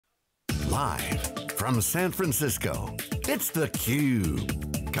Live from San Francisco, it's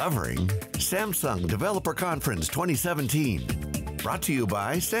theCUBE, covering Samsung Developer Conference 2017. Brought to you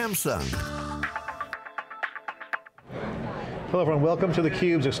by Samsung. Hello everyone, welcome to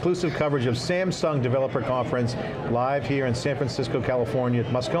theCUBE's exclusive coverage of Samsung Developer Conference, live here in San Francisco, California,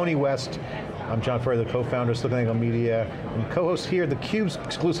 at Moscone West. I'm John Furrier, the co-founder of SiliconANGLE Media, and co-host here, theCUBE's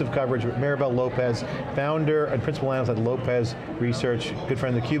exclusive coverage with Maribel Lopez, founder and principal analyst at Lopez Research, good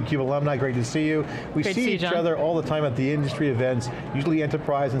friend of theCUBE, CUBE alumni, great to see you. We see each other all the time at the industry events, usually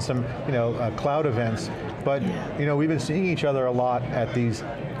enterprise and some cloud events, but we've been seeing each other a lot at these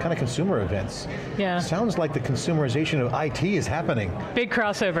kind of consumer events. Yeah. Sounds like the consumerization of IT is happening. Big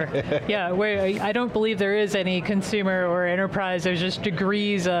crossover. Yeah, I don't believe there is any consumer or enterprise, there's just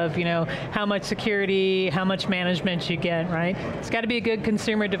degrees of how much security, how much management you get, right? It's got to be a good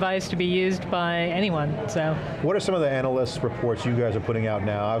consumer device to be used by anyone, so. What are some of the analyst reports you guys are putting out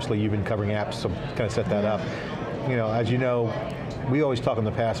now? Obviously you've been covering apps, so kind of set that up. As you know, we always talk in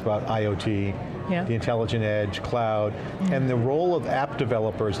the past about IoT, the intelligent edge, cloud, and the role of app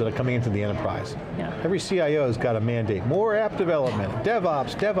developers that are coming into the enterprise. Every CIO's got a mandate, more app development,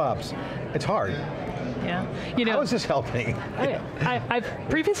 DevOps. It's hard. How is this helping? I've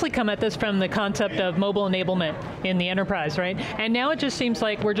previously come at this from the concept of mobile enablement in the enterprise, right? And now it just seems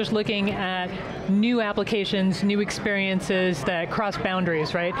like we're just looking at new applications, new experiences that cross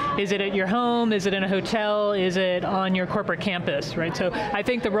boundaries, right? Is it at your home? Is it in a hotel? Is it on your corporate campus, right? So I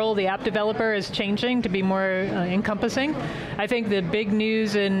think the role of the app developer is changing to be more encompassing. I think the big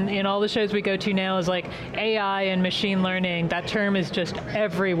news in all the shows we go to now is like AI and machine learning. That term is just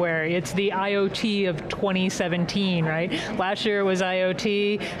everywhere. It's the IoT of 2017, right? Last year it was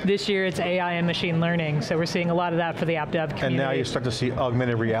IoT, this year it's AI and machine learning, so we're seeing a lot of that for the app dev community. And now you start to see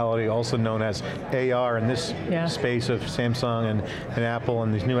augmented reality, also known as AR in this space of Samsung and Apple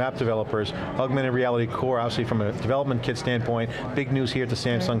and these new app developers. Augmented reality core, obviously from a development kit standpoint, big news here at the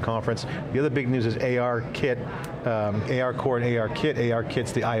Samsung conference. The other big news is AR kit, AR core and AR kit. AR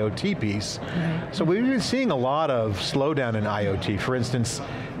kit's the IoT piece. So we've been seeing a lot of slowdown in IoT. For instance,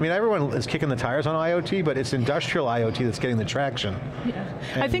 everyone is kicking the tires on IoT, but it's industrial IoT that's getting the traction.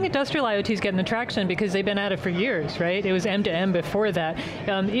 I think industrial IoT is getting the traction because they've been at it for years, right? It was M2M before that.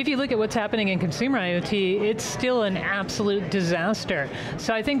 If you look at what's happening in consumer IoT, it's still an absolute disaster.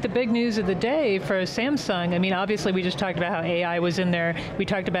 So I think the big news of the day for Samsung, obviously we just talked about how AI was in there, we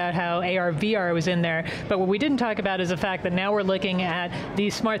talked about how AR, VR was in there, but what we didn't talk about is the fact that now we're looking at the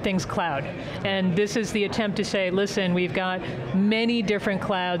Smart Things Cloud. And this is the attempt to say, listen, we've got many different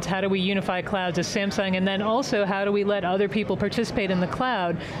clouds, how do we unify clouds as Samsung, and then also how do we let other people participate in the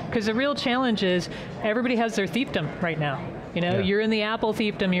cloud? Because the real challenge is everybody has their fiefdom right now. You're in the Apple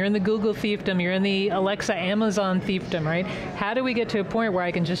fiefdom, you're in the Google fiefdom, you're in the Alexa, Amazon fiefdom, right? How do we get to a point where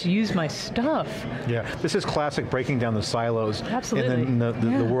I can just use my stuff? Yeah, this is classic breaking down the silos Absolutely. in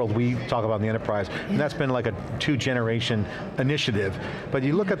the world we talk about in the enterprise. And that's been like a 2-generation initiative. But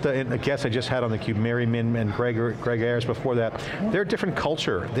you look at the guests I just had on theCUBE, Mary Min and Greg Ayers before that, they're a different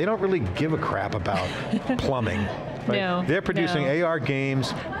culture. They don't really give a crap about plumbing. Right? No, they're producing AR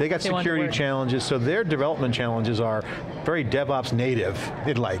games, they got security challenges, so their development challenges are very DevOps native,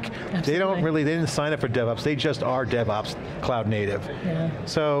 they didn't sign up for DevOps, they just are DevOps cloud native.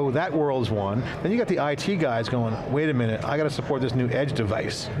 So that world is one. Then you got the IT guys going, wait a minute, I got to support this new edge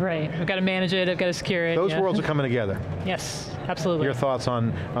device. Right, I've got to manage it, I've got to secure it. Those worlds are coming together. Yes, absolutely. Your thoughts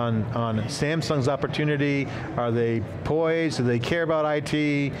on Samsung's opportunity? Are they poised? Do they care about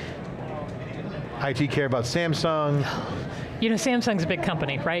IT? IT care about Samsung? Samsung's a big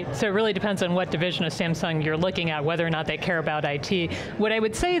company, right? So it really depends on what division of Samsung you're looking at, whether or not they care about IT. What I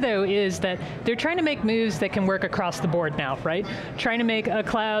would say though is that they're trying to make moves that can work across the board now, right? Trying to make a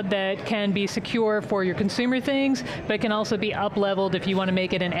cloud that can be secure for your consumer things, but can also be up-leveled if you want to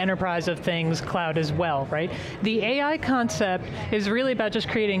make it an enterprise of things cloud as well, right? The AI concept is really about just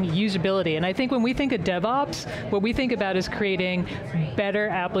creating usability, and I think when we think of DevOps, what we think about is creating better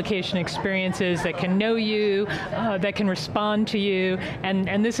application experiences that can know you, that can respond to you,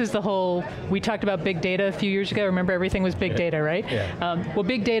 and this is the whole, we talked about big data a few years ago, remember everything was big data, right? Well,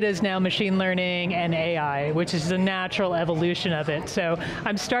 big data is now machine learning and AI, which is the natural evolution of it. So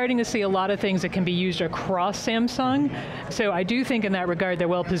I'm starting to see a lot of things that can be used across Samsung, so I do think in that regard they're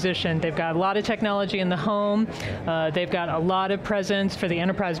well positioned. They've got a lot of technology in the home, they've got a lot of presence for the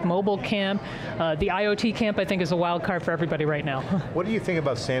enterprise mobile camp. The IoT camp I think is a wild card for everybody right now. What do you think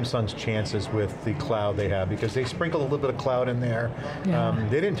about Samsung's chances with the cloud they have? Because they sprinkled a little bit of cloud cloud in there.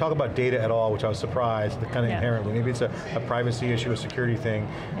 They didn't talk about data at all, which I was surprised, kind of inherently. Maybe it's a privacy issue, a security thing.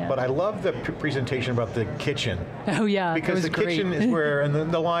 But I love the presentation about the kitchen. Oh yeah, because the kitchen is where,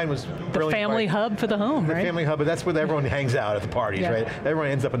 and the line was the family hub for the home, right? The family hub, but that's where everyone hangs out at the parties, right? Everyone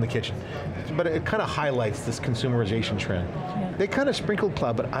ends up in the kitchen. But it kind of highlights this consumerization trend. They kind of sprinkled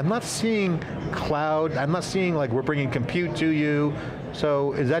cloud, but I'm not seeing cloud, I'm not seeing like we're bringing compute to you.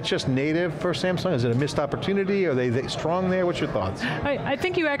 So is that just native for Samsung? Is it a missed opportunity? Are they strong there? What's your thoughts? I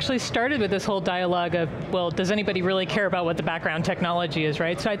think you actually started with this whole dialogue of, well, does anybody really care about what the background technology is,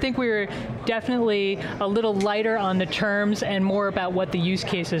 right? So I think we were definitely a little lighter on the terms and more about what the use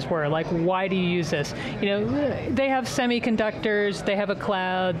cases were, like why do you use this? You know, they have semiconductors, they have a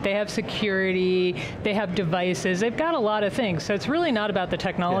cloud, they have security, they have devices, they've got a lot of things. So it's really not about the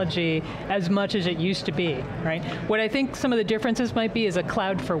technology as much as it used to be, right? What I think some of the differences might be is a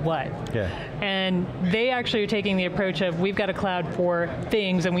cloud for what? And they actually are taking the approach of, we've got a cloud for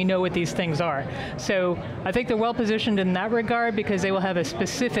things and we know what these things are. So I think they're well positioned in that regard because they will have a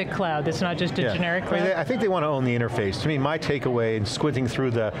specific cloud that's not just a generic cloud. I think they want to own the interface. To me, my takeaway in squinting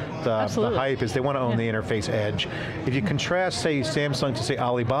through the hype is they want to own the interface edge. If you contrast, say, Samsung to, say,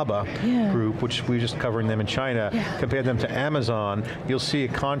 Alibaba Group, which we were just covering them in China, compare them to Amazon, you'll see a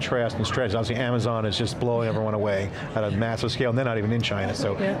contrast in strategy. Obviously, Amazon is just blowing everyone away at a massive scale, and they're not even in China.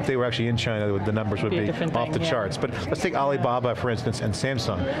 So if they were actually in China, the numbers would be off the charts. But let's take Alibaba, for instance, and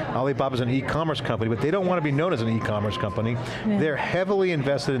Samsung. Alibaba's an e-commerce company, but they don't want to be known as an e-commerce company. They're heavily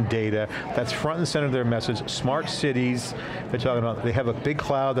invested in data. That's front and center of their message. Smart cities, they're talking about, they have a big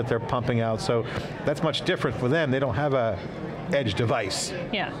cloud that they're pumping out, so that's much different for them. They don't have a edge device.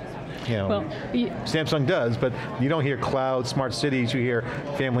 You know, Samsung does, but you don't hear cloud, smart cities, you hear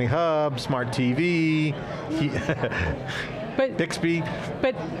family hub, smart TV, Bixby.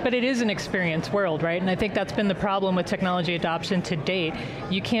 But it is an experience world, right? And I think that's been the problem with technology adoption to date.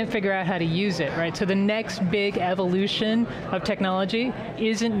 You can't figure out how to use it, right? So the next big evolution of technology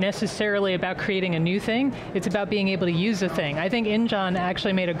isn't necessarily about creating a new thing, it's about being able to use a thing. I think Injan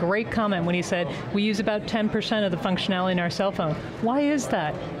actually made a great comment when he said, we use about 10% of the functionality in our cell phone. Why is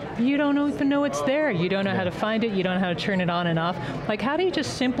that? You don't even know it's there. You don't know how to find it. You don't know how to turn it on and off. Like, how do you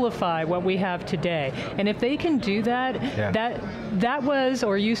just simplify what we have today? And if they can do that, that was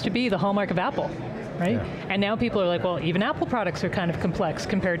or used to be the hallmark of Apple. Right? And now people are like, well, even Apple products are kind of complex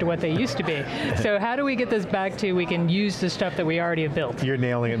compared to what they used to be. So how do we get this back to we can use the stuff that we already have built? You're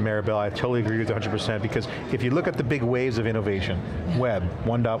nailing it, Maribel. I totally agree with you 100% because if you look at the big waves of innovation, Web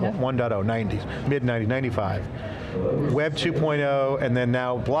 1.0, 90s, mid-90s, 95, Web 2.0, and then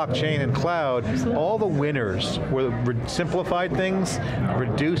now blockchain and cloud, all the winners were simplified things,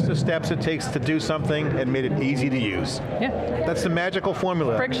 reduced the steps it takes to do something, and made it easy to use. That's the magical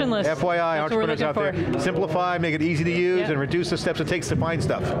formula. Frictionless. FYI, entrepreneurs out there, simplify, make it easy to use, and reduce the steps it takes to find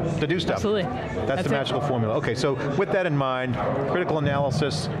stuff, to do stuff. Absolutely. That's the magical formula. Okay, so with that in mind, critical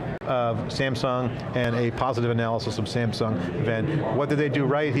analysis of Samsung and a positive analysis of Samsung event. What did they do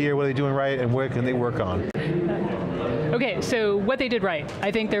right here, what are they doing right, and where can they work on? Okay, so what they did right,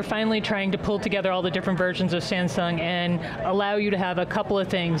 I think they're finally trying to pull together all the different versions of Samsung and allow you to have a couple of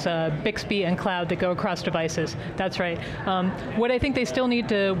things, Bixby and cloud that go across devices. That's right. What I think they still need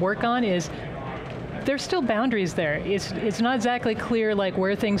to work on is there's still boundaries there. It's not exactly clear like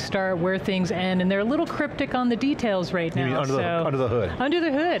where things start, where things end, and they're a little cryptic on the details right now. You mean under the hood? Under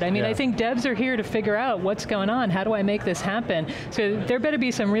the hood. I mean, I think devs are here to figure out what's going on, how do I make this happen? So there better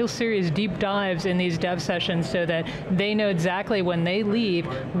be some real serious deep dives in these dev sessions so that they know exactly when they leave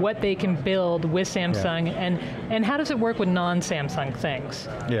what they can build with Samsung and how does it work with non-Samsung things.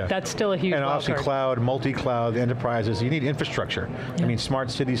 That's still a huge And obviously cloud, multi-cloud, enterprises, you need infrastructure. I mean, smart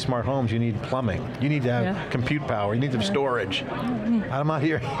cities, smart homes, you need plumbing. You need to have compute power, you need some storage. I'm not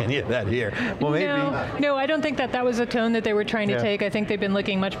hearing any of that here. Well, maybe. No, I don't think that was a tone that they were trying to take. I think they've been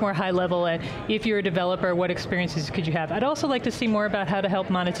looking much more high level at if you're a developer, what experiences could you have? I'd also like to see more about how to help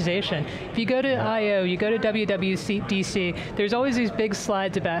monetization. If you go to I.O., you go to WWDC, there's always these big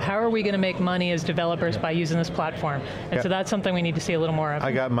slides about how are we going to make money as developers by using this platform. And so that's something we need to see a little more of.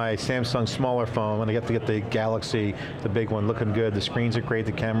 I got my Samsung smaller phone, and I got to get the Galaxy, the big one, looking good. The screens are great,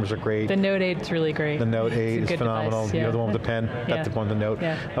 the cameras are great. The Note 8 is really great. The Note 8 is phenomenal. Device, you know the one with the pen? That's the one with the Note.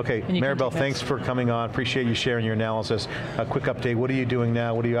 Okay, Maribel, thanks for coming on. Appreciate you sharing your analysis. A quick update, what are you doing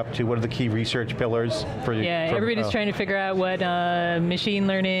now? What are you up to? What are the key research pillars for you? Everybody's trying to figure out what machine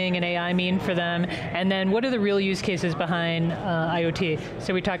learning and AI mean for them, and then what are the real use cases behind IoT?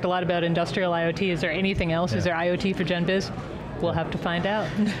 So we talked a lot about industrial IoT. Is there anything else? Is there IoT for Gen Biz? We'll have to find out.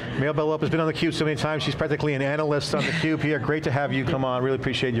 Maribel Lopez has been on theCUBE so many times, she's practically an analyst on theCUBE here. Great to have you come on, really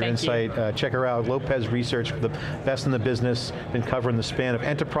appreciate your insight. Check her out, Lopez Research, the best in the business, been covering the span of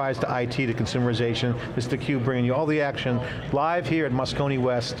enterprise to IT to consumerization. This is theCUBE bringing you all the action, live here at Moscone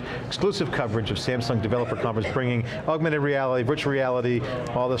West, exclusive coverage of Samsung Developer Conference, bringing augmented reality, virtual reality,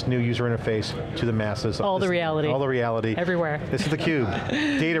 all this new user interface to the masses. All the reality. All the reality. Everywhere. This is theCUBE,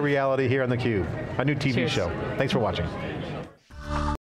 data reality here on theCUBE, a new TV show. Thanks for watching.